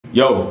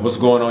Yo, what's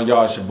going on,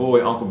 y'all? It's your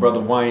boy, Uncle Brother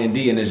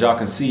YND, and as y'all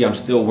can see, I'm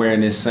still wearing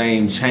this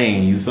same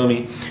chain, you feel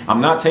me? I'm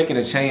not taking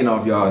the chain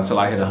off, y'all, until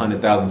I hit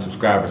 100,000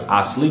 subscribers.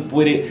 I sleep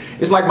with it.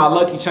 It's like my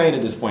lucky chain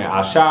at this point.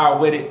 I shower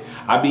with it.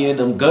 I be in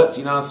them guts,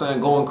 you know what I'm saying,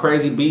 going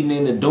crazy, beating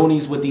in the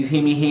doonies with these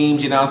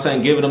hemi-hems, you know what I'm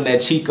saying, giving them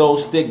that Chico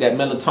stick, that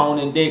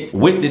melatonin dick,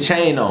 with the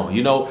chain on,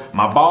 you know?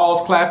 My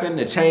balls clapping,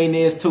 the chain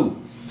is too.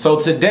 So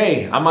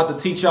today, I'm about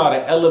to teach y'all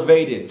the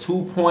elevated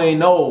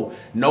 2.0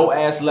 no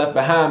ass left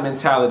behind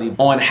mentality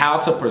on how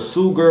to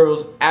pursue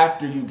girls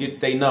after you get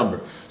their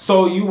number.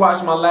 So you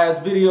watched my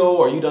last video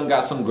or you done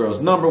got some girl's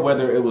number,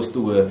 whether it was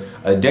through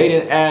a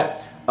dating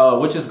app,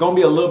 which is going to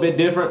be a little bit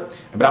different,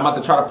 but I'm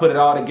about to try to put it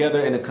all together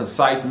in a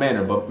concise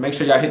manner. But make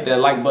sure y'all hit that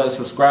like button,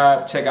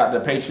 subscribe, check out the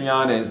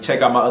Patreon, and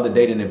check out my other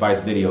dating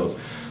advice videos.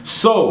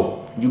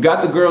 So you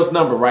got the girl's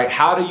number, right?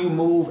 How do you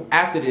move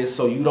after this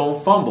so you don't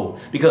fumble?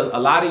 Because a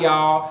lot of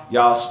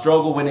y'all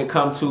struggle when it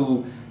comes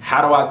to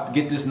how do I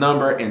get this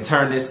number and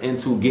turn this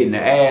into getting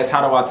the ass?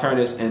 How do I turn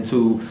this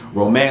into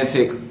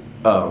romantic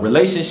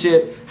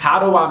relationship? How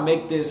do I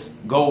make this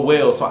go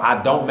well so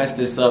I don't mess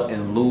this up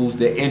and lose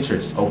the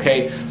interest?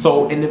 Okay,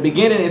 so in the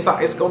beginning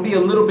it's gonna be a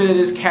little bit of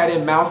this cat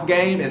and mouse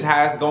game is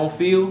how it's gonna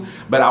feel,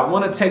 but I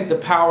want to take the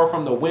power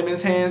from the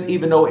women's hands,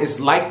 even though it's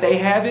like they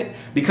have it,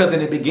 because in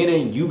the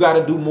beginning you got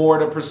to do more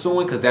of the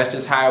pursuing, because that's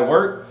just how it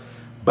works.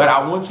 But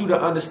I want you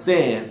to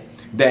understand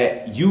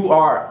that you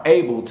are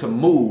able to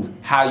move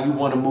how you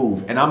want to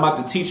move, and I'm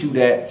about to teach you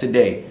that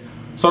today.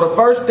 So the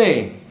first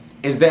thing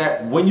is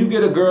that when you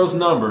get a girl's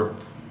number,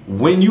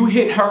 when you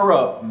hit her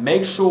up,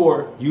 make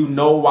sure you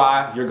know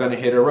why you're gonna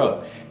hit her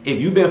up. If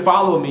you've been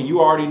following me,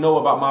 you already know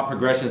about my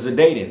progressions of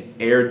dating.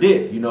 Air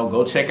dip, you know,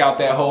 go check out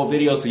that whole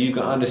video so you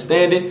can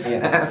understand it.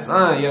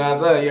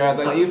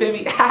 You feel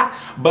me?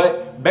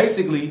 But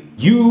basically,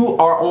 you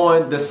are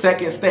on the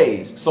second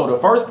stage. So the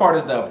first part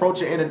is the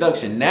approach and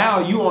introduction. Now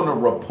you on the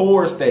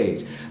rapport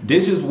stage.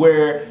 This is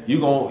where you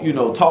gonna, you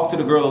know, talk to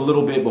the girl a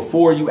little bit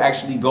before you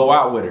actually go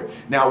out with her.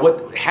 Now,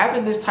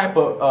 having this type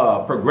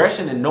of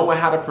progression and knowing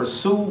how to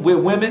pursue with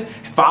women,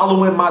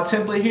 following my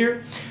template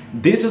here,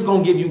 this is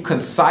going to give you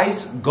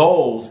concise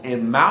goals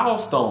and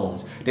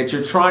milestones that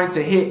you're trying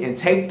to hit and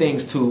take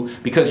things to,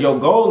 because your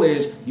goal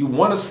is you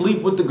want to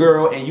sleep with the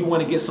girl and you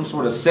want to get some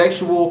sort of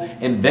sexual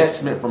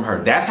investment from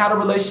her. That's how the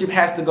relationship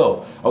has to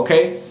go,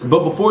 okay?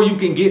 But before you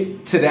can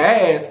get to the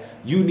ass,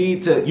 you're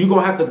going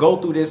to have to go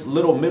through this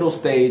little middle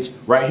stage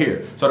right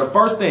here. So the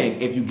first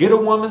thing, if you get a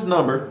woman's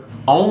number,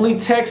 only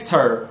text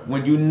her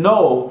when you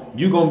know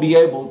you're going to be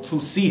able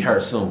to see her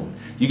soon.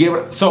 You get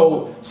what?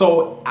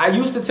 So I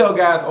used to tell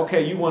guys,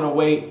 okay, you want to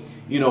wait,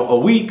 you know, a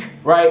week,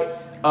 right?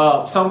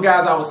 Some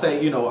guys I would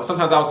say, you know,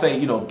 sometimes I would say,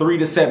 you know, 3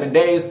 to 7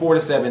 days, 4 to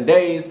 7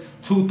 days,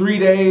 2-3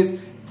 days.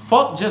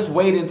 Fuck just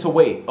waiting to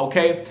wait,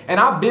 okay? And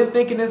I've been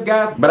thinking this,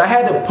 guys, but I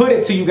had to put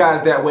it to you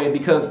guys that way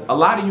because a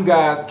lot of you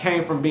guys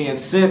came from being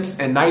simps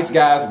and nice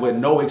guys with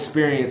no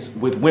experience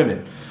with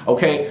women,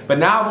 okay? But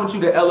now I want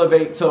you to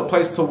elevate to a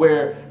place to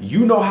where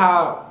you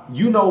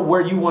know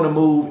where you want to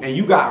move and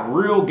you got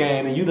real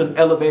game and you done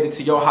elevated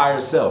to your higher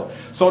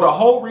self. So the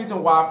whole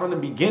reason why from the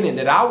beginning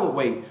that I would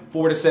wait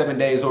 4 to 7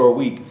 days or a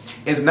week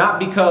is not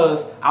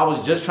because I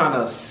was just trying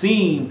to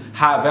seem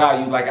high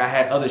value like I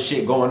had other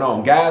shit going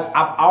on. Guys,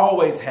 I've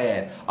always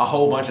had a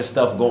whole bunch of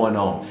stuff going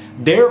on.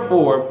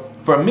 Therefore,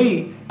 for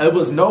me, it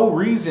was no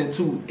reason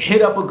to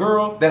hit up a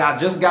girl that I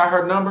just got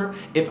her number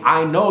if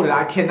I know that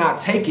I cannot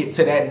take it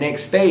to that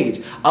next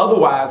stage.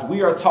 Otherwise,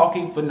 we are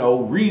talking for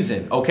no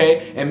reason,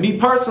 okay? And me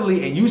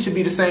personally, and you should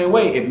be the same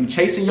way. If you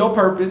chasing your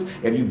purpose,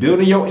 if you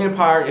building your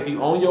empire, if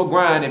you own your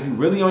grind, if you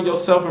really on your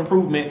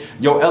self-improvement,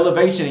 your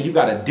elevation, and you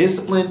got a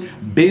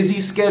disciplined, busy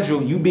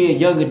schedule, you being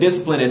young and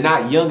disciplined and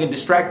not young and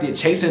distracted,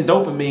 chasing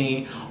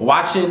dopamine,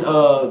 watching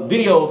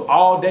videos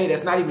all day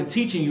that's not even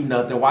teaching you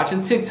nothing, watching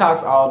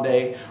TikToks all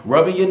day,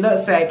 rubbing your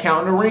nutsack,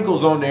 counting the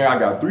wrinkles on there. I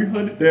got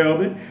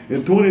 300,000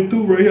 and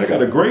 22 right here. I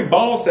got a great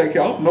ball sack. I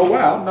don't know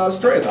why. I'm not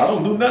stressed. I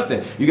don't do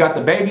nothing. You got the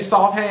baby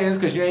soft hands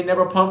because you ain't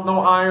never pumped no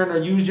iron or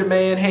used your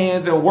man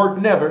hands and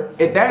worked never.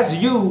 If that's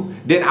you,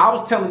 then I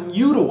was telling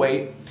you to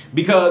wait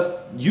because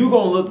you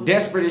gonna look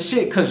desperate as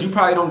shit because you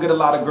probably don't get a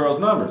lot of girls'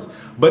 numbers.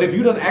 But if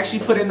you done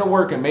actually put in the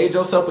work and made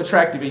yourself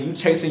attractive and you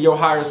chasing your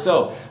higher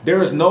self,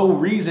 there is no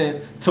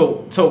reason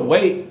to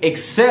wait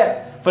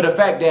except for the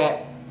fact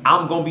that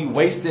I'm going to be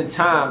wasting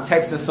time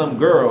texting some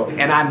girl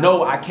and I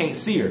know I can't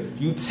see her.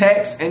 You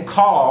text and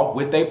call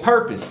with a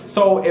purpose.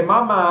 So in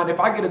my mind, if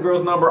I get a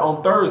girl's number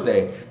on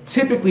Thursday,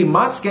 typically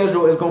my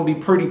schedule is going to be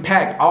pretty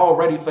packed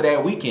already for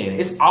that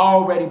weekend. It's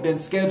already been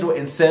scheduled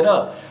and set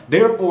up.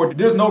 Therefore,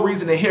 there's no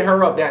reason to hit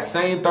her up that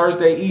same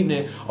Thursday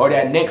evening or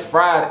that next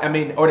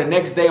Friday, or the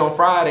next day on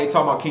Friday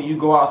talking about, can you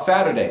go out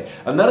Saturday?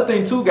 Another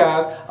thing too,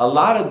 guys, a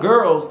lot of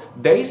girls,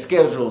 their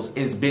schedules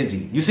is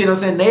busy. You see what I'm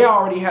saying? They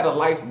already had a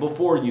life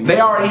before you. They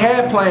already already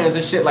had plans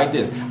and shit like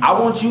this. I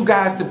want you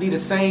guys to be the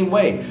same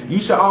way. You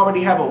should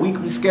already have a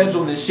weekly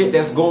schedule and shit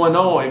that's going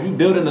on. If you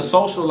building a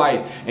social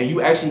life and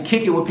you actually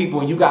kick it with people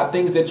and you got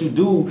things that you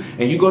do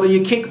and you go to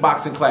your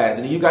kickboxing class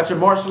and you got your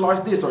martial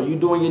arts this, or you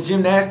doing your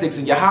gymnastics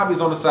and your hobbies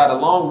on the side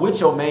along with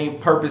your main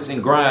purpose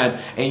and grind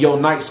and your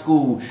night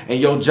school and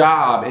your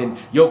job and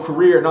your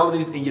career and all of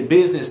these in your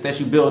business that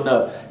you building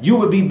up, you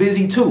would be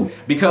busy too.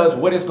 Because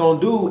what it's going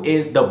to do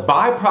is the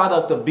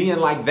byproduct of being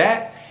like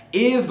that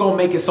is going to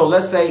make it so,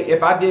 let's say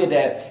if I did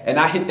that and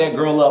I hit that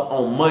girl up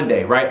on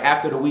Monday, right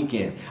after the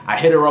weekend, I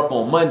hit her up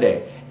on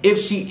Monday. If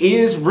she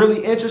is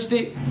really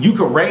interested, you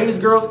can raise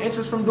girls'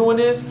 interest from doing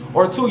this.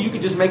 Or two, you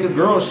could just make a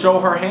girl show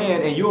her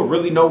hand and you'll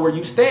really know where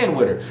you stand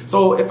with her.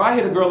 So if I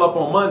hit a girl up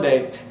on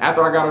Monday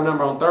after I got her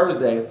number on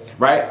Thursday,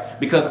 right?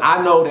 Because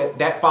I know that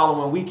that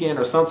following weekend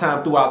or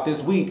sometime throughout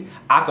this week,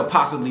 I could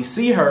possibly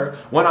see her.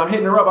 When I'm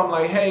hitting her up, I'm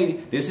like,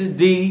 hey, this is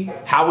D.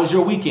 How was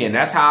your weekend?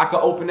 That's how I could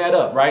open that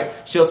up, right?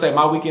 She'll say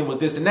my weekend was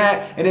this and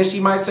that. And then she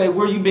might say,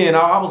 where you been? Oh,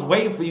 I was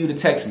waiting for you to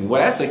text me.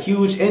 Well, that's a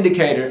huge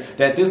indicator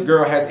that this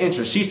girl has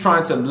interest. She's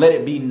trying to let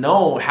it be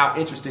known how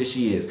interested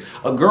she is.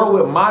 A girl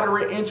with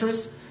moderate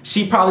interest,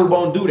 she probably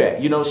won't do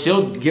that. You know,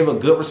 she'll give a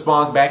good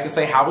response back and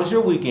say, how was your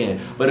weekend?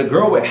 But a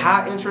girl with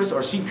high interest,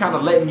 or she kind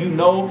of letting you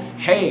know,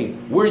 hey,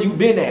 where you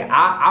been at?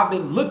 I've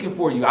been looking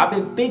for you. I've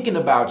been thinking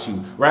about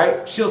you,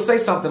 right? She'll say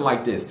something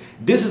like this.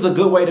 This is a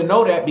good way to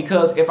know that,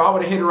 because if I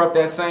would have hit her up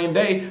that same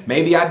day,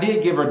 maybe I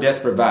did give her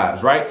desperate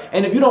vibes, right?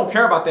 And if you don't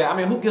care about that, I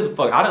mean, who gives a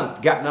fuck? I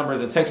done got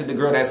numbers and texted the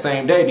girl that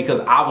same day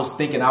because I was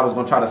thinking I was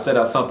going to try to set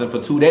up something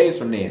for 2 days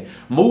from then.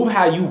 Move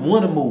how you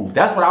want to move.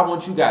 That's what I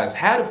want you guys.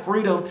 Have the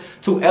freedom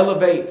to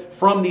elevate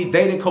from these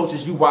dating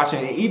coaches you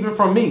watching, and even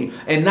from me,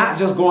 and not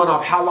just going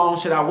off how long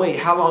should I wait,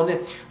 how long then.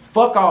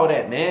 Fuck all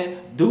that, man.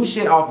 Do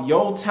shit off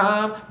your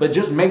time, but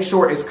just make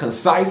sure it's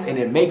concise and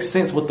it makes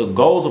sense with the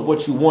goals of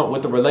what you want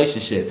with the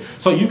relationship.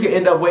 So you can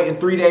end up waiting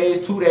 3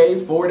 days, 2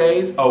 days, 4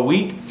 days, a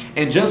week,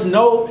 and just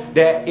know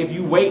that if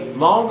you wait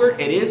longer,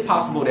 it is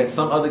possible that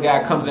some other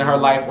guy comes in her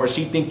life, or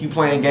she think you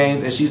playing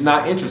games and she's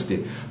not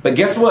interested. But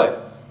guess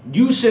what?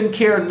 You shouldn't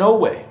care no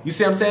way. You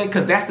see what I'm saying?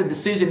 Because that's the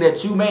decision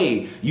that you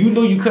made. You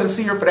knew you couldn't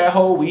see her for that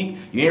whole week.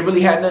 You ain't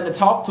really had nothing to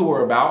talk to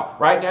her about.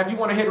 Right now, if you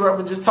want to hit her up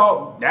and just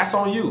talk, that's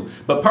on you.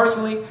 But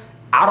personally,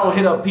 I don't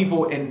hit up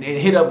people and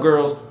hit up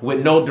girls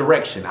with no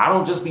direction. I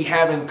don't just be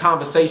having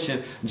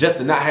conversation just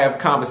to not have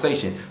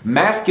conversation.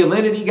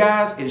 Masculinity,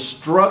 guys, is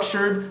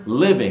structured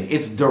living.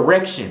 It's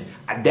direction.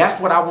 That's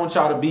what I want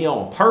y'all to be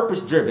on.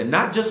 Purpose driven,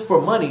 not just for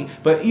money,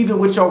 but even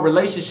with your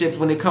relationships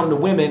when it comes to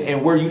women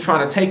and where you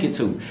trying to take it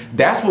to.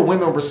 That's what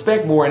women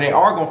respect more, and they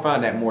are going to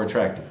find that more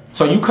attractive.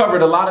 So you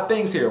covered a lot of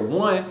things here.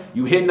 One,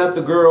 you hitting up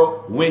the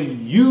girl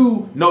when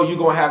you know you're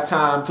going to have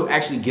time to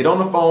actually get on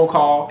the phone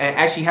call and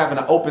actually having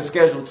an open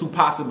schedule to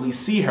possibly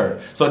see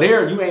her. So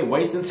there, you ain't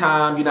wasting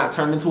time. You're not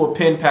turning into a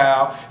pen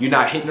pal. You're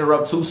not hitting her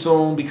up too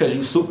soon because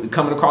you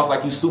coming across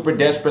like you super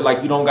desperate,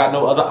 like you don't got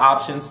no other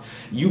options.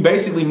 You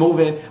basically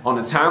moving on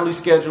a timely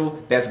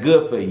schedule that's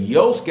good for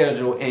your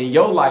schedule and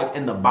your life.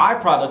 And the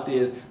byproduct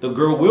is the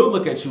girl will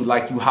look at you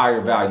like you higher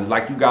value,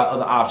 like you got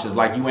other options,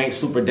 like you ain't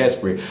super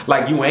desperate,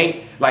 like you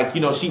ain't like,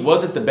 you know, she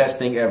wasn't the best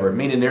thing ever,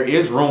 meaning there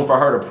is room for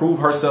her to prove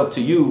herself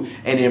to you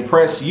and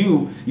impress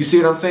you. You see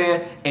what I'm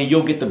saying? And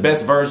you'll get the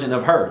best version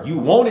of her. You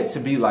want it to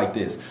be like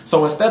this.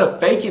 So instead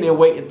of faking and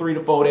waiting 3 to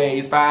 4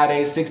 days, 5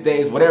 days, 6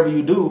 days, whatever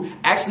you do,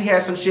 actually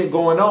have some shit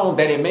going on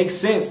that it makes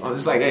sense.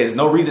 It's like, hey, there's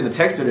no reason to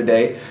text her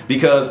today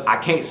because I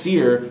can't see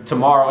her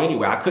tomorrow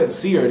anyway. I couldn't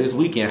see her this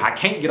weekend. I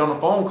can't get on a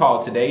phone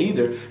call today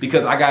either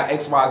because I got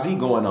XYZ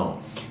going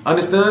on.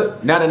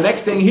 Understood? Now the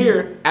next thing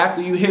here,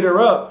 after you hit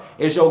her up,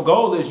 is your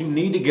goal is you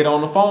need to get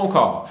on the phone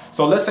call.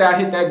 So let's say I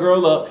hit that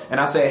girl up and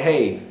I say,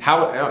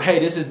 hey,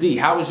 this is D.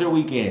 How was your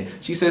weekend?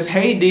 She says,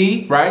 hey,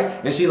 D, right?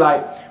 And she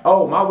like,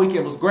 oh, my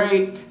weekend was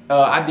great.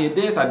 I did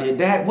this, I did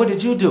that. What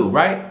did you do,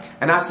 right?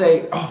 And I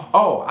say,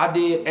 oh, I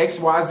did X,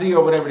 Y, Z,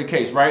 or whatever the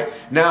case, right?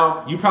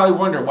 Now, you probably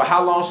wonder, well,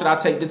 how long should I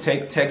take to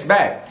text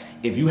back?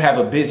 If you have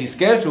a busy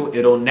schedule,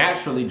 it'll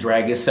naturally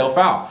drag itself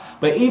out.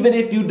 But even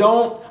if you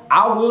don't,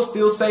 I will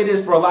still say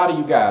this for a lot of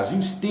you guys.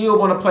 You still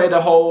want to play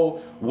the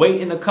whole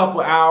wait in a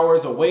couple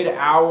hours or wait an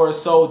hour or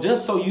so,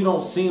 just so you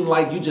don't seem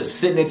like you just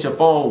sitting at your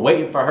phone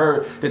waiting for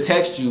her to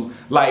text you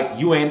like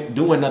you ain't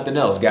doing nothing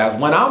else, guys.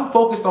 When I'm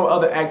focused on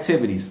other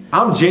activities,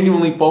 I'm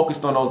genuinely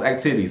focused on those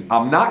activities.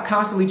 I'm not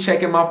constantly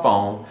checking my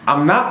phone.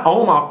 I'm not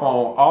on my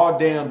phone all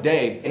damn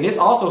day. And this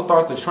also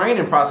starts the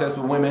training process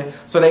with women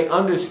so they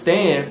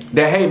understand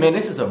that, hey, man,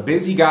 this is a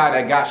busy guy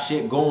that got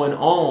shit going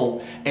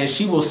on, and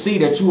she will see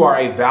that you are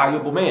a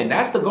valuable man.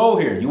 That's the goal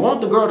here. You want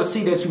the girl to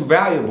see that you're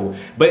valuable,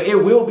 but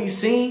it will be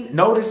seen.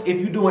 Notice if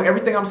you're doing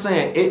everything I'm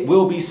saying, it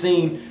will be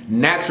seen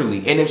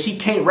naturally. And if she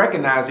can't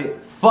recognize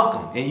it, fuck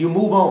them and you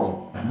move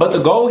on. But the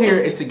goal here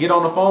is to get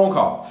on the phone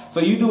call.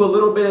 So you do a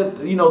little bit of,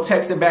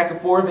 texting back and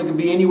forth. It can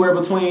be anywhere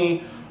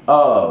between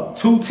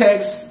 2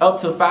 texts up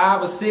to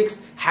 5 or 6.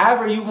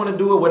 However you want to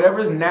do it, whatever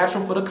is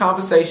natural for the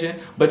conversation,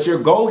 but your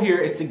goal here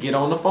is to get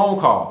on the phone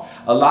call.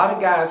 A lot of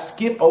guys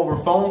skip over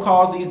phone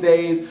calls these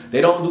days.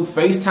 They don't do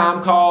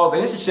FaceTime calls,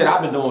 and this is shit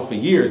I've been doing for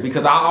years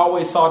because I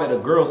always saw that a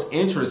girl's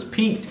interest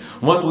peaked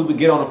once we would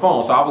get on the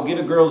phone. So I would get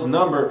a girl's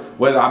number,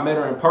 whether I met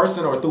her in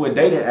person or through a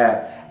dating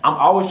app. I'm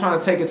always trying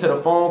to take it to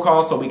the phone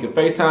call so we can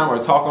FaceTime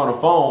or talk on the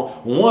phone.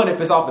 One, if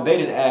it's off a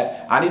dating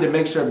app, I need to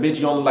make sure, bitch,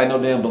 you don't look like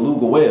no damn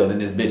beluga whale in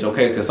this bitch,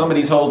 okay? Because some of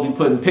these hoes be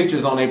putting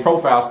pictures on their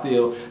profile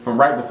still from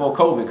right before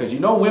COVID. Because you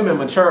know women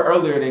mature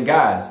earlier than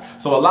guys.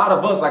 So a lot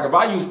of us, like if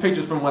I use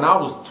pictures from when I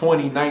was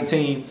 20,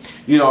 19,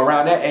 you know,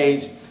 around that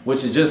age,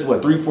 which is just,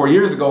 what, 3-4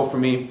 years ago for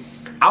me,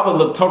 I would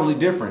look totally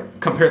different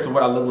compared to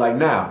what I look like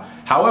now.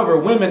 However,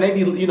 women, they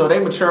be, you know, they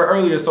mature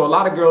earlier. So a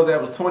lot of girls that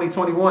was 20,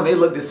 21, they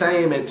look the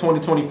same at 20,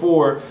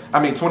 24, I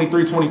mean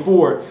 23,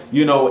 24,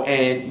 you know,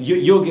 and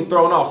you'll get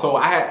thrown off. So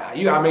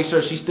you gotta make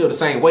sure she's still the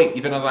same weight.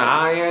 Even though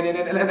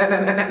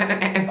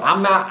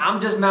I'm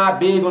just not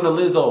big on the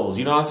Lizzos,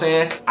 you know what I'm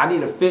saying? I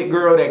need a fit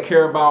girl that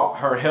care about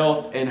her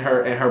health and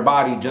her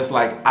body just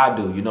like I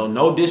do, you know.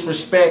 No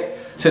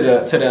disrespect to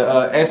the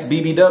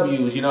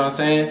SBBWs, you know what I'm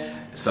saying?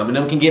 Some of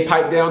them can get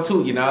piped down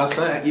too, you know what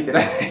I'm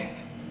saying?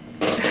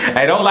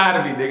 Hey, don't lie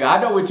to me, nigga.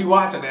 I know what you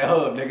watching that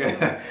hub,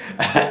 nigga.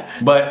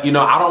 But, you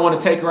know, I don't want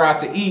to take her out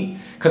to eat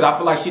because I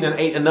feel like she done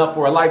ate enough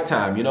for a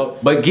lifetime, you know?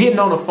 But getting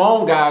on the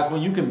phone, guys,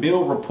 when you can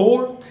build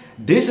rapport,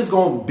 this is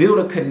going to build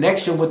a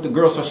connection with the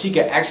girl so she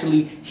can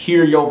actually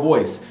hear your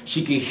voice.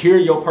 She can hear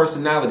your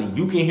personality.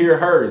 You can hear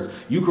hers.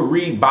 You can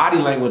read body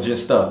language and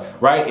stuff,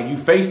 right? If you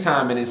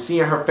FaceTime and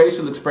seeing her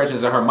facial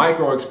expressions and her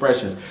micro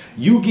expressions,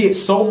 you get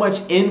so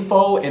much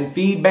info and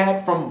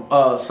feedback from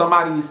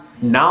somebody's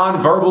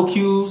non-verbal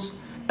cues.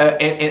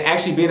 And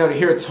actually being able to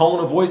hear tone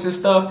of voice and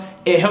stuff,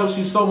 it helps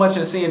you so much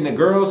in seeing the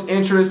girl's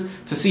interest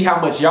to see how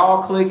much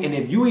y'all click and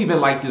if you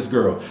even like this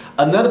girl.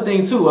 Another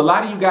thing too, a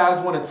lot of you guys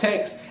want to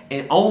text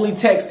and only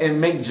text and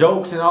make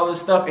jokes and all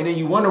this stuff, and then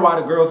you wonder why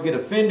the girls get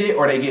offended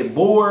or they get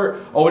bored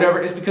or whatever.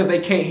 It's because they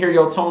can't hear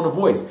your tone of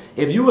voice.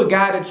 If you a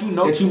guy that you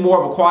know that you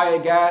more of a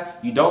quiet guy,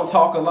 you don't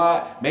talk a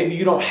lot, maybe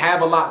you don't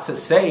have a lot to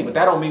say, but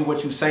that don't mean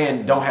what you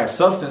saying don't have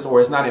substance or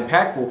it's not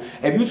impactful.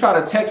 If you try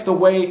to text the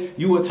way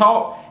you would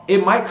talk,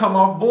 it might come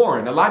off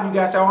boring. A lot of you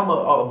guys say, oh, I'm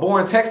a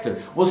boring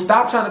texter. Well,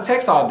 stop trying to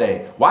text all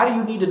day. Why do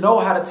you need to know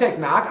how to text?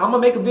 Now, I'm going to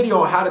make a video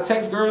on how to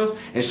text girls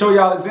and show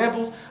y'all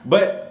examples.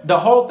 But the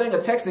whole thing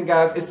of texting,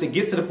 guys, is to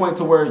get to the point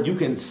to where you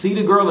can see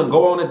the girl and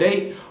go on a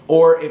date.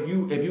 Or if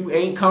you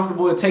ain't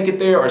comfortable to take it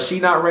there or she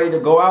not ready to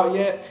go out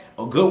yet,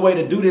 a good way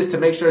to do this to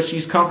make sure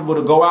she's comfortable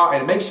to go out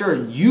and make sure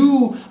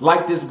you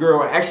like this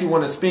girl and actually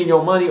want to spend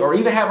your money or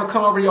even have her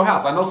come over to your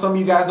house. I know some of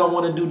you guys don't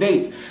want to do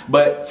dates,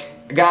 but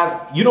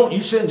guys,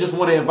 you shouldn't just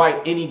want to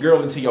invite any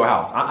girl into your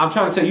house. I'm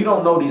trying to tell you, you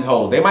don't know these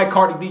hoes. They might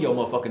Cardi B your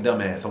motherfucking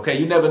dumb ass, okay?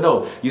 You never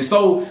know. You're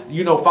so,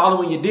 you know,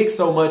 following your dick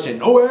so much and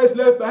no ass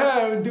left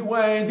behind,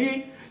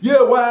 YND. Yeah,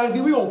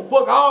 YND, we gonna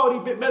fuck all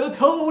these bit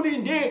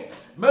melatonin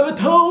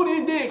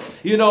dick,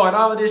 you know, and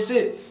all of this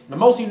shit. And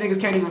most of you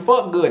niggas can't even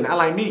fuck good, not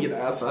like me, you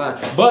know, son.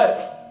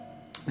 But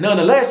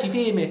nonetheless, you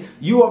feel me?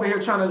 You over here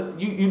trying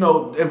to, you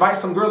know, invite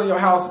some girl in your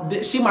house.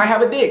 She might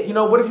have a dick. You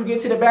know, what if you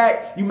get to the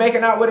back, you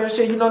making out with her and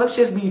shit? You know, them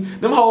shits be,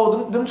 them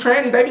hoes, them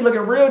trannies, they be looking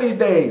real these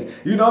days.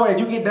 You know, and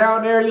you get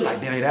down there, you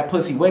like, damn, that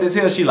pussy wet as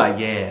hell. She like,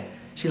 yeah.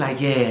 She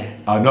like, yeah,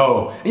 I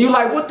know. And you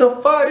like, what the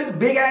fuck? This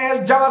big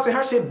ass Johnson,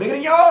 her shit bigger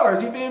than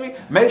yours. You feel me?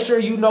 Make sure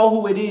you know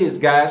who it is,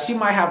 guys. She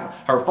might have,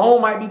 her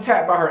phone might be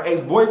tapped by her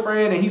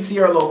ex-boyfriend and he see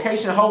her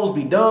location. Hoes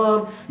be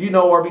dumb, you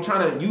know, or be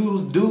trying to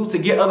use dudes to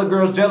get other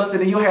girls jealous. And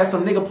then you have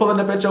some nigga pulling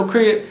up at your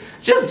crib.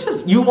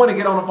 Just you want to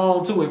get on the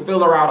phone too and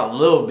fill her out a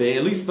little bit.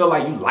 At least feel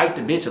like you like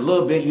the bitch a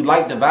little bit. You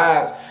like the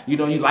vibes. You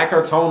know, you like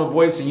her tone of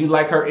voice and you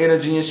like her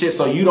energy and shit.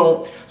 So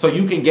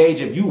you can gauge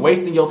if you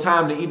wasting your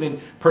time to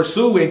even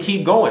pursue and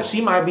keep going.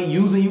 She might be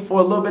using you for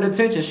a little bit of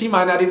attention. She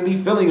might not even be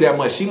feeling you that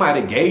much. She might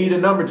have gave you the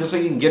number just so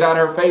you can get out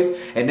of her face,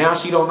 and now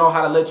she don't know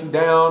how to let you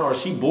down, or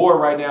she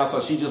bored right now, so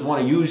she just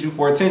want to use you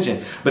for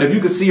attention. But if you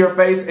can see her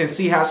face and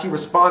see how she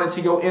responded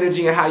to your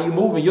energy and how you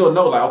moving, you'll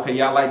know like, okay,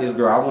 yeah, I like this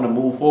girl. I want to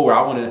move forward.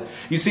 I want to,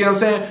 you see what I'm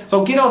saying?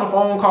 So get on a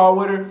phone call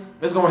with her.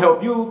 It's going to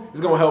help you.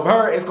 It's going to help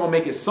her. It's going to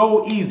make it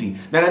so easy.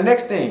 Now, the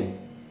next thing,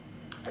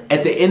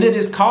 at the end of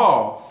this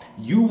call,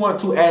 you want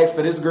to ask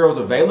for this girl's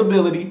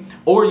availability,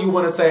 or you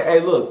want to say, hey,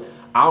 look,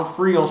 I'm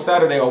free on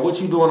Saturday, or what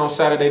you doing on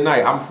Saturday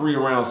night? I'm free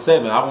around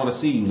 7. I want to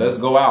see you. Let's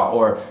go out.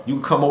 Or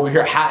you come over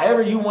here.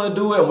 However you want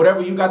to do it,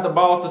 whatever you got the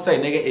balls to say.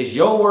 Nigga, it's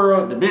your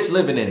world. The bitch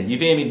living in it. You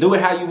feel me? Do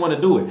it how you want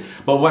to do it.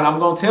 But what I'm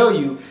going to tell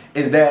you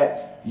is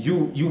that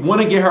you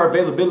want to get her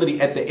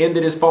availability at the end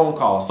of this phone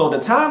call. So the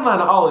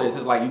timeline of all of this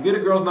is like, you get a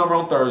girl's number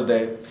on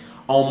Thursday.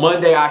 On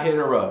Monday, I hit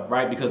her up,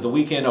 right? Because the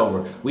weekend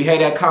over. We had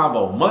that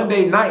convo.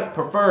 Monday night,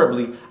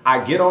 preferably,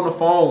 I get on the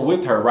phone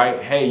with her,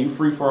 right? Hey, you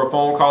free for a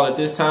phone call at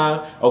this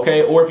time?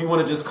 Okay. Or if you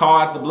want to just call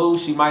out the blue,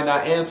 she might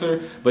not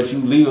answer, but you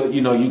leave, you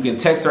know, you can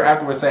text her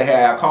afterwards, say,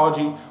 hey, I called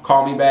you,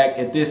 call me back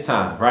at this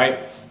time,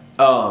 right?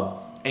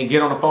 and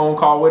get on a phone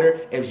call with her.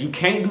 If you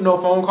can't do no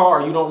phone call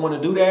or you don't want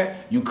to do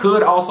that, you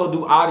could also do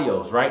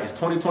audios, right? It's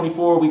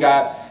 2024.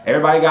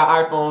 Everybody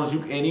got iPhones,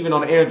 and even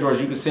on the Androids,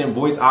 you can send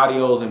voice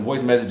audios and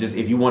voice messages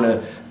if you want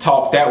to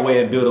talk that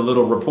way and build a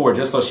little rapport,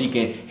 just so she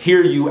can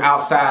hear you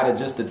outside of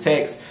just the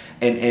text,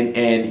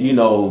 and you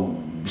know,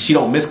 she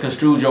don't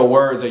misconstrue your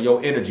words or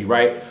your energy,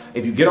 right?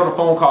 If you get on a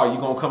phone call,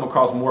 you're gonna come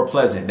across more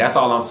pleasant. That's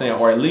all I'm saying.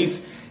 Or at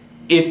least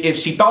if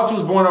she thought you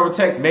was born over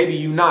text, maybe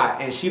you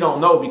not, and she don't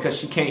know because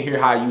she can't hear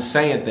how you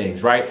saying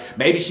things, right?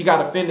 Maybe she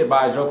got offended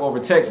by a joke over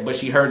text, but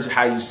she heard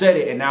how you said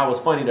it and now it's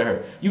funny to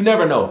her. You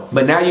never know.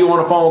 But now you on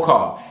a phone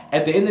call.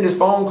 At the end of this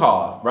phone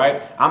call,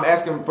 right, I'm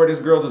asking for this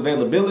girl's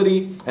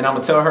availability, and I'm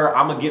gonna tell her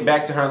I'm gonna get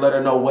back to her and let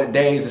her know what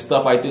days and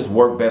stuff like this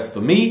work best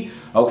for me,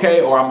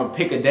 okay? Or I'm gonna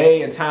pick a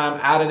day and time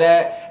out of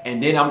that,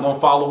 and then I'm gonna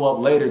follow up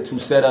later to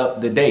set up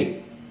the date.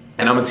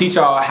 And I'm gonna teach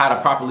y'all how to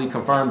properly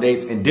confirm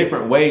dates in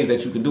different ways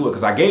that you can do it.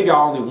 Because I gave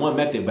y'all only one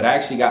method, but I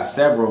actually got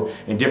several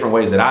in different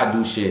ways that I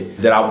do shit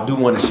that I do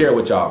want to share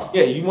with y'all.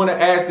 Yeah, you want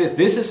to ask this.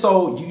 This is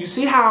so, you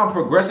see how I'm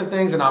progressing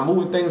things and I'm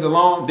moving things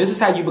along? This is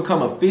how you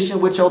become efficient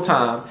with your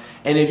time.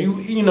 And if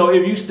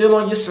you still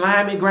on your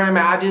slimy grammar,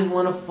 I just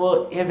want to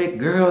fuck every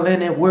girl in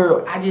the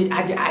world. I just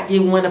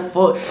want to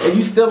fuck. If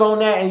you still on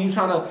that and you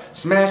trying to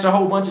smash a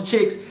whole bunch of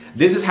chicks,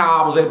 this is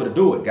how I was able to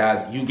do it,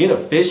 guys. You get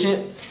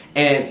efficient.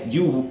 And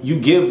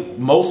you give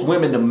most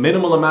women the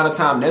minimal amount of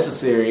time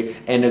necessary,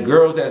 and the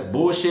girls that's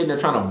bullshitting, they're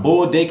trying to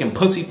bull dick and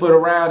pussyfoot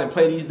around and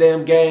play these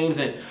damn games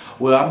and,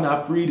 well, I'm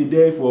not free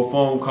today for a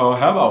phone call.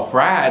 How about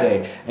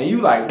Friday? And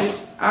you like,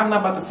 bitch, I'm not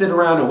about to sit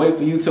around and wait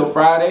for you till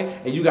Friday.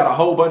 And you got a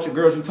whole bunch of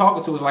girls you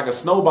talking to. It's like a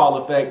snowball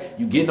effect.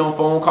 You getting on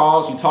phone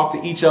calls, you talk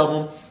to each of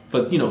them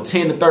for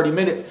 10 to 30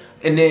 minutes,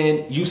 and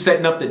then you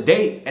setting up the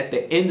date at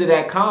the end of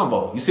that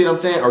convo. You see what I'm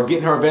saying? Or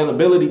getting her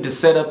availability to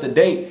set up the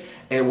date.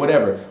 And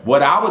whatever.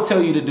 What I would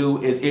tell you to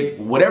do is, if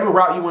whatever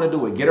route you want to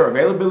do it, get her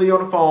availability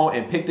on the phone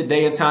and pick the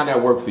day and time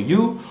that work for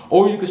you.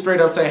 Or you can straight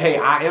up say, hey,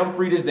 I am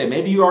free this day.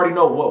 Maybe you already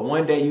know what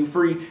one day you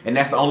free, and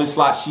that's the only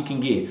slot she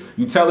can get.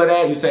 You tell her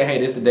that, you say, hey,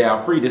 this is the day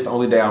I'm free. This is the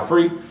only day I'm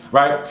free,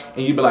 right?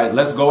 And you be like,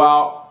 let's go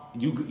out.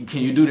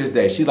 Can you do this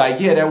day? She's like,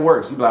 yeah, that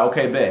works. You be like,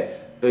 okay, bet.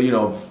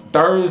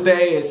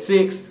 Thursday at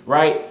 6,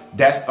 right?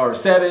 Or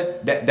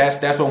 7.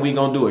 That's when we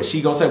gonna do it. She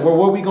gonna say, well,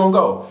 where we gonna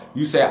go?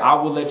 You say, I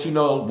will let you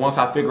know once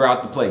I figure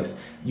out the place.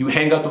 You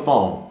hang up the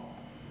phone.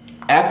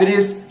 After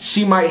this,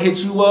 she might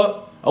hit you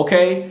up,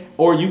 okay?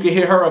 Or you can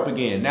hit her up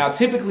again. Now,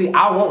 typically,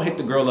 I won't hit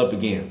the girl up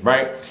again,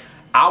 right?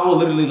 I will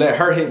literally let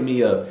her hit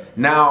me up.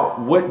 Now,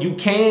 what you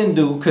can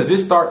do, because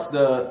this starts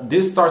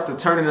the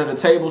turning of the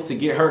tables to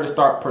get her to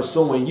start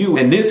pursuing you.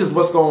 And this is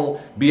what's going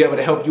to be able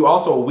to help you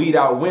also weed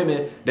out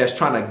women that's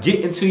trying to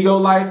get into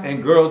your life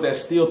and girls that's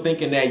still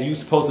thinking that you're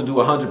supposed to do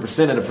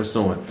 100% of the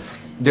pursuing.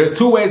 There's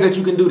two ways that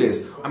you can do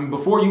this. I mean,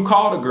 before you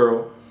call the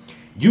girl,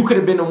 you could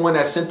have been the one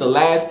that sent the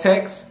last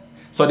text.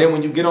 So then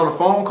when you get on a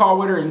phone call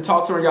with her and you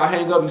talk to her and y'all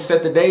hang up, you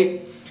set the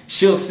date.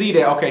 She'll see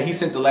that, okay, he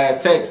sent the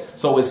last text,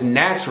 so it's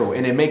natural,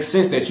 and it makes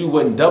sense that you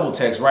wouldn't double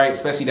text, right?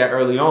 Especially that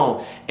early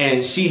on,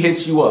 and she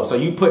hits you up. So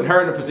you put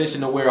her in a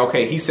position to where,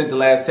 okay, he sent the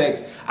last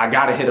text, I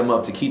gotta hit him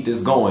up to keep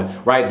this going,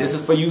 right? This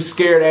is for you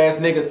scared ass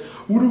niggas.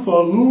 What if I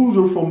lose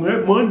her from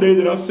that Monday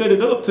that I set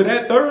it up to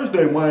that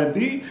Thursday,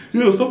 YD?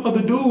 Yeah, some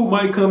other dude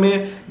might come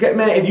in.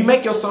 Man, if you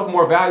make yourself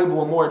more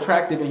valuable and more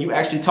attractive and you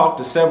actually talk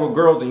to several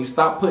girls and you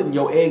stop putting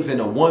your eggs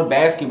into one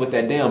basket with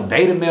that damn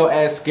beta male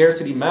ass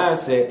scarcity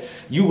mindset,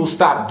 you will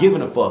stop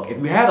giving a fuck. If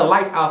you had a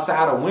life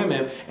outside of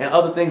women and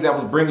other things that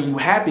was bringing you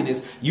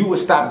happiness, you would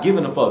stop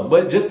giving a fuck.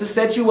 But just to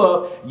set you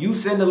up, you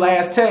send the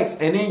last text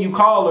and then you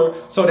call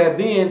her, so that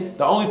then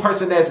the only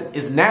person that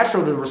is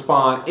natural to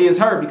respond is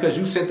her, because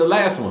you sent the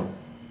last one.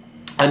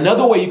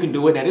 Another way you can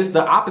do it, and this is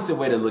the opposite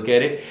way to look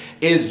at it,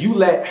 is you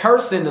let her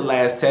send the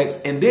last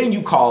text and then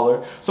you call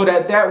her, so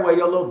that way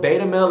your little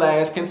beta male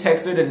ass can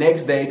text her the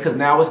next day, because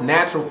now it's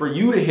natural for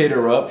you to hit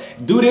her up.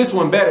 Do this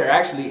one better,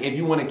 actually, if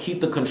you want to keep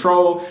the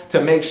control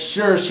to make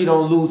sure she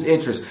don't lose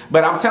interest.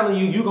 But I'm telling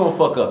you, you gonna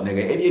fuck up,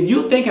 nigga. If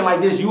you thinking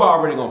like this, you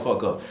already gonna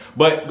fuck up.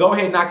 But go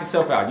ahead and knock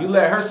yourself out. You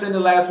let her send the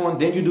last one,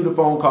 then you do the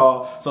phone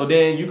call. So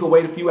then you can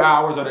wait a few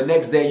hours, or the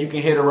next day you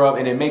can hit her up,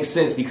 and it makes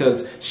sense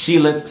because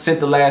she sent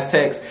the last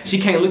text.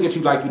 She can't look at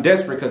you like you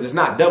desperate, because it's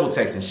not double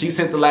texting. She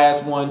sent the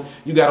last one,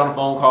 you got on the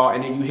phone call,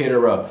 and then you hit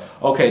her up.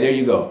 Okay, there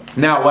you go.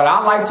 Now, what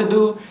I like to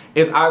do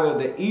is either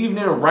the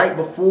evening right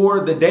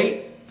before the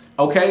date.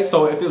 Okay,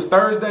 so if it was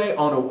Thursday,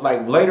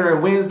 like later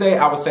in Wednesday,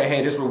 I would say,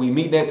 hey, this is where we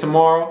meet at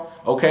tomorrow.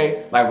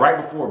 Okay, like right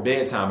before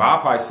bedtime. I'll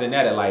probably send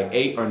that at like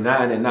 8 or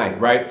 9 at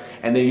night, right?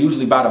 And then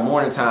usually by the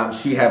morning time,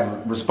 she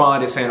have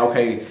responded saying,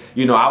 okay,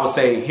 I would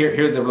say,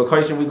 here's the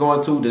location we're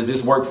going to. Does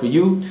this work for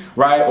you,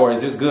 right? Or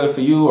is this good for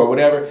you, or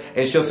whatever?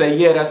 And she'll say,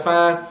 yeah, that's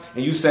fine.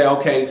 And you say,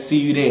 okay, see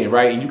you then,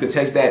 right? And you can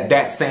text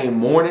that same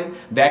morning.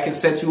 That can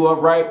set you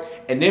up, right?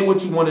 And then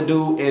what you want to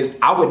do is,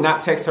 I would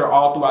not text her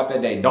all throughout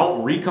that day.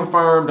 Don't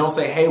reconfirm. Don't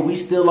say, hey, we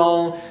still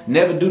on.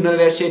 Never do none of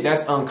that shit.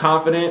 That's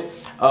unconfident.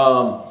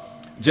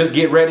 just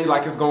get ready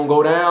like it's gonna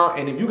go down.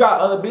 And if you got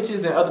other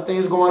bitches and other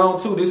things going on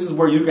too, this is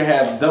where you can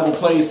have double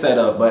plays set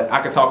up. But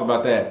I could talk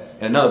about that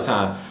at another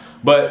time.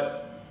 But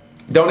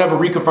don't ever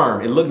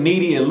reconfirm. It look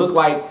needy. It look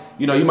like,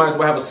 you know, you might as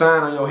well have a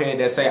sign on your head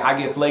that say, I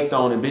get flaked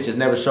on and bitches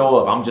never show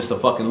up. I'm just a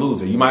fucking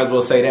loser. You might as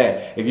well say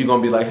that if you're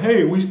going to be like,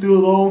 hey, we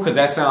still on? Because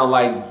that sounds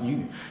like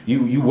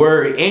you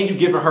worried, and you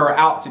giving her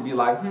out to be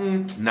like,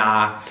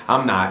 nah,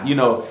 I'm not. You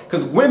know,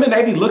 because women,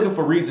 they be looking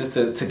for reasons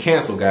to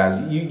cancel,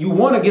 guys. You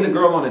want to get a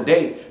girl on a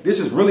date. This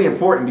is really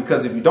important,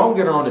 because if you don't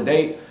get her on a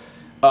date,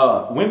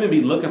 women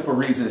be looking for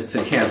reasons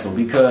to cancel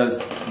because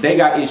they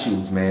got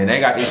issues, man. They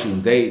got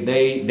issues.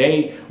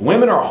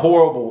 Women are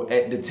horrible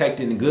at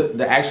detecting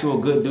the actual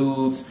good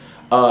dudes,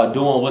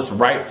 doing what's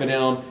right for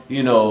them.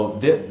 You know,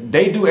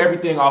 they do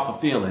everything off of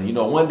feeling. You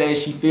know, one day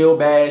she feel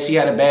bad, she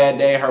had a bad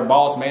day, her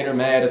boss made her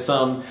mad or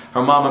something,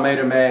 her mama made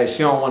her mad, she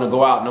don't want to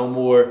go out no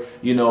more,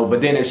 you know,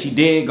 but then if she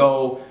did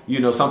go, you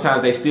know,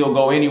 sometimes they still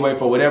go anyway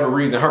for whatever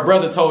reason. Her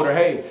brother told her,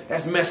 hey,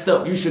 that's messed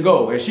up, you should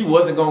go. And she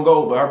wasn't going to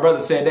go, but her brother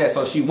said that,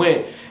 so she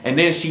went. And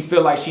then she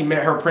feel like she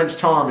met her Prince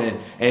Charming,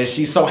 and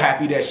she's so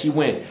happy that she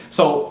went.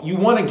 So you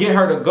want to get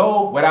her to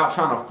go without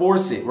trying to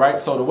force it, right?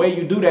 So the way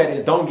you do that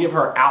is don't give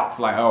her outs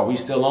like, oh, we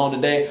still on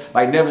today.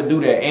 Like, never do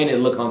that, and it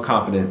look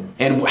unconfident.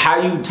 And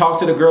how you talk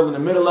to the girl in the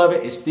middle of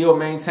it is still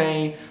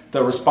maintain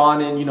the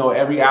responding, you know,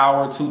 every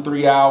hour,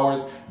 2-3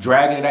 hours,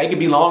 dragging it out. It could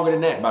be longer than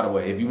that, by the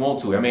way, if you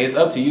want to. I mean, it's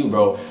up to you,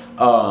 bro.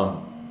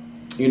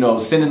 You know,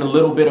 sending a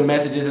little bit of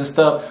messages and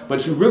stuff,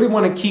 but you really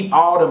want to keep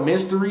all the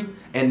mystery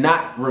and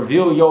not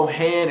reveal your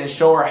hand and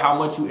show her how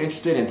much you're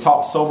interested and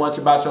talk so much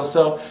about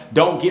yourself.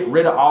 Don't get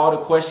rid of all the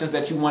questions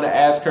that you want to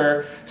ask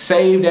her.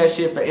 Save that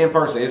shit for in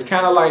person. It's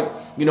kind of like,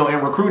 you know, in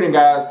recruiting,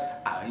 guys,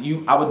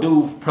 I would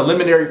do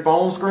preliminary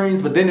phone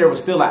screens, but then there was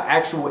still an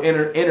actual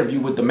interview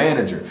with the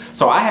manager.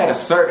 So I had a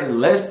certain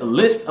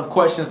list of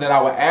questions that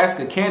I would ask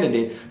a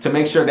candidate to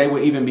make sure they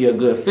would even be a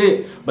good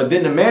fit. But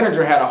then the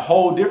manager had a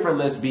whole different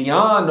list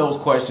beyond those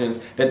questions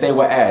that they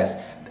would ask.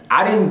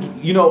 I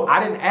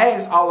didn't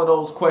ask all of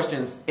those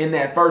questions in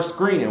that first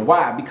screening.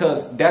 Why?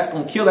 Because that's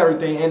going to kill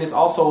everything, and it's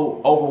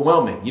also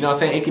overwhelming. You know what I'm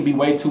saying? It can be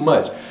way too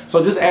much.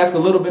 So just ask a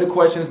little bit of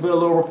questions, build a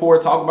little rapport,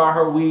 talk about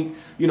her week,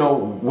 you know,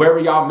 wherever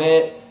y'all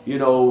met. You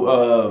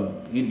know,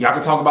 y'all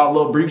can talk about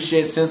little brief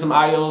shit, send some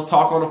audios,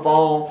 talk on the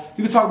phone.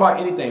 You can talk about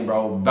anything,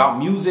 bro. About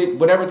music,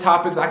 whatever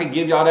topics, I can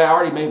give y'all that. I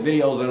already made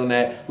videos on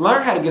that.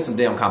 Learn how to get some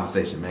damn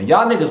conversation, man.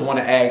 Y'all niggas want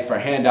to ask for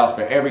handouts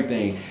for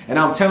everything. And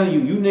I'm telling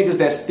you, you niggas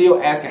that's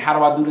still asking, how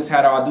do I do this?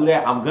 How do I do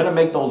that? I'm going to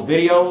make those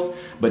videos,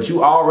 but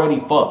you already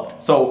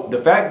fucked. So the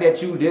fact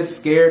that you this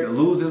scared to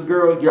lose this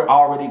girl, you're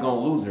already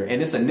going to lose her.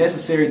 And it's a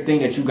necessary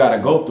thing that you got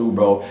to go through,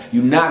 bro.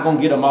 You're not going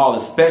to get them all,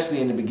 especially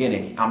in the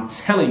beginning. I'm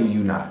telling you,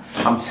 you're not.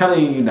 I'm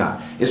telling you, you're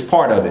not. It's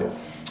part of it.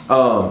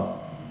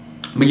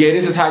 But yeah,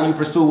 this is how you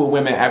pursue with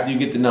women after you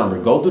get the number.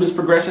 Go through this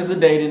progressions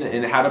of dating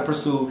and how to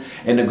pursue.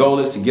 And the goal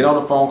is to get on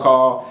a phone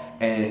call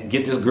and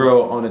get this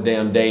girl on a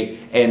damn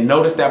date. And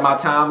notice that my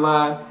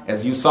timeline,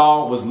 as you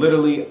saw, was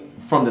literally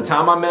from the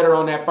time I met her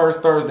on that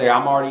first Thursday.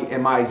 I'm already,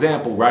 in my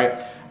example,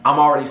 right? I'm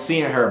already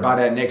seeing her by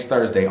that next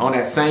Thursday. On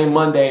that same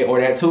Monday or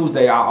that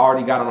Tuesday, I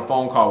already got on a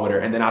phone call with her.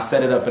 And then I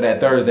set it up for that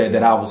Thursday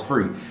that I was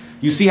free.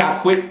 You see how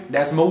quick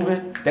that's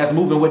moving? That's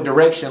moving with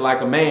direction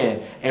like a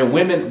man. And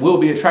women will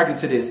be attracted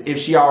to this if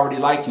she already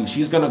like you.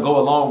 She's going to go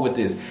along with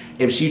this.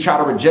 If she try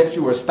to reject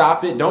you or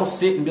stop it, don't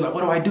sit and be like,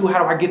 what do I do?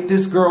 How do I get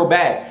this girl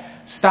back?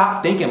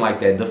 Stop thinking like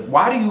that.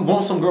 Why do you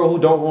want some girl who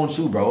don't want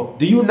you, bro?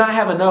 Do you not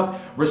have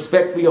enough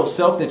respect for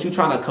yourself that you're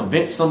trying to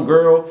convince some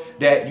girl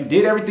that you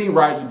did everything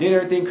right, you did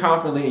everything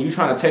confidently, and you're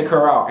trying to take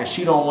her out and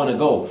she don't want to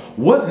go?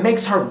 What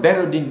makes her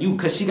better than you?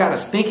 Because she got a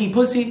stinky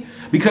pussy?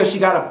 Because she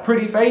got a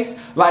pretty face?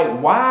 Like,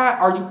 why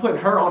are you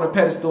putting her on a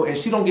pedestal and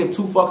she don't give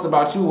two fucks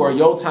about you or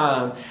your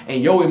time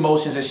and your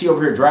emotions, and she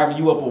over here driving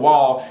you up a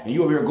wall and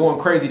you over here going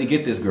crazy to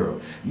get this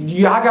girl?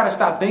 Y'all got to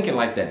stop thinking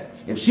like that.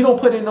 If she don't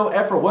put in no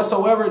effort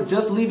whatsoever,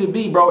 just leave it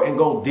be, bro, and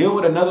go deal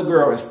with another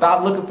girl and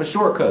stop looking for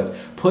shortcuts.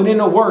 Put in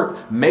the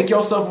work, make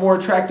yourself more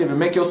attractive and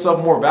make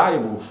yourself more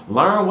valuable.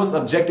 Learn what's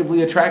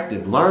objectively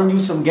attractive. Learn you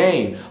some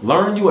game.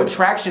 Learn you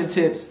attraction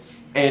tips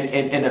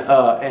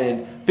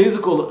and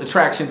physical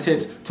attraction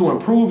tips to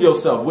improve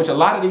yourself, which a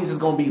lot of these is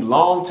going to be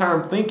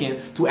long-term thinking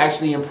to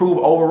actually improve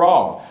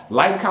overall.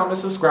 Like, comment,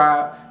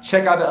 subscribe.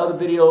 Check out the other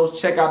videos.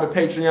 Check out the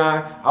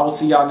Patreon. I will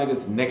see y'all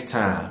niggas next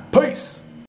time. Peace.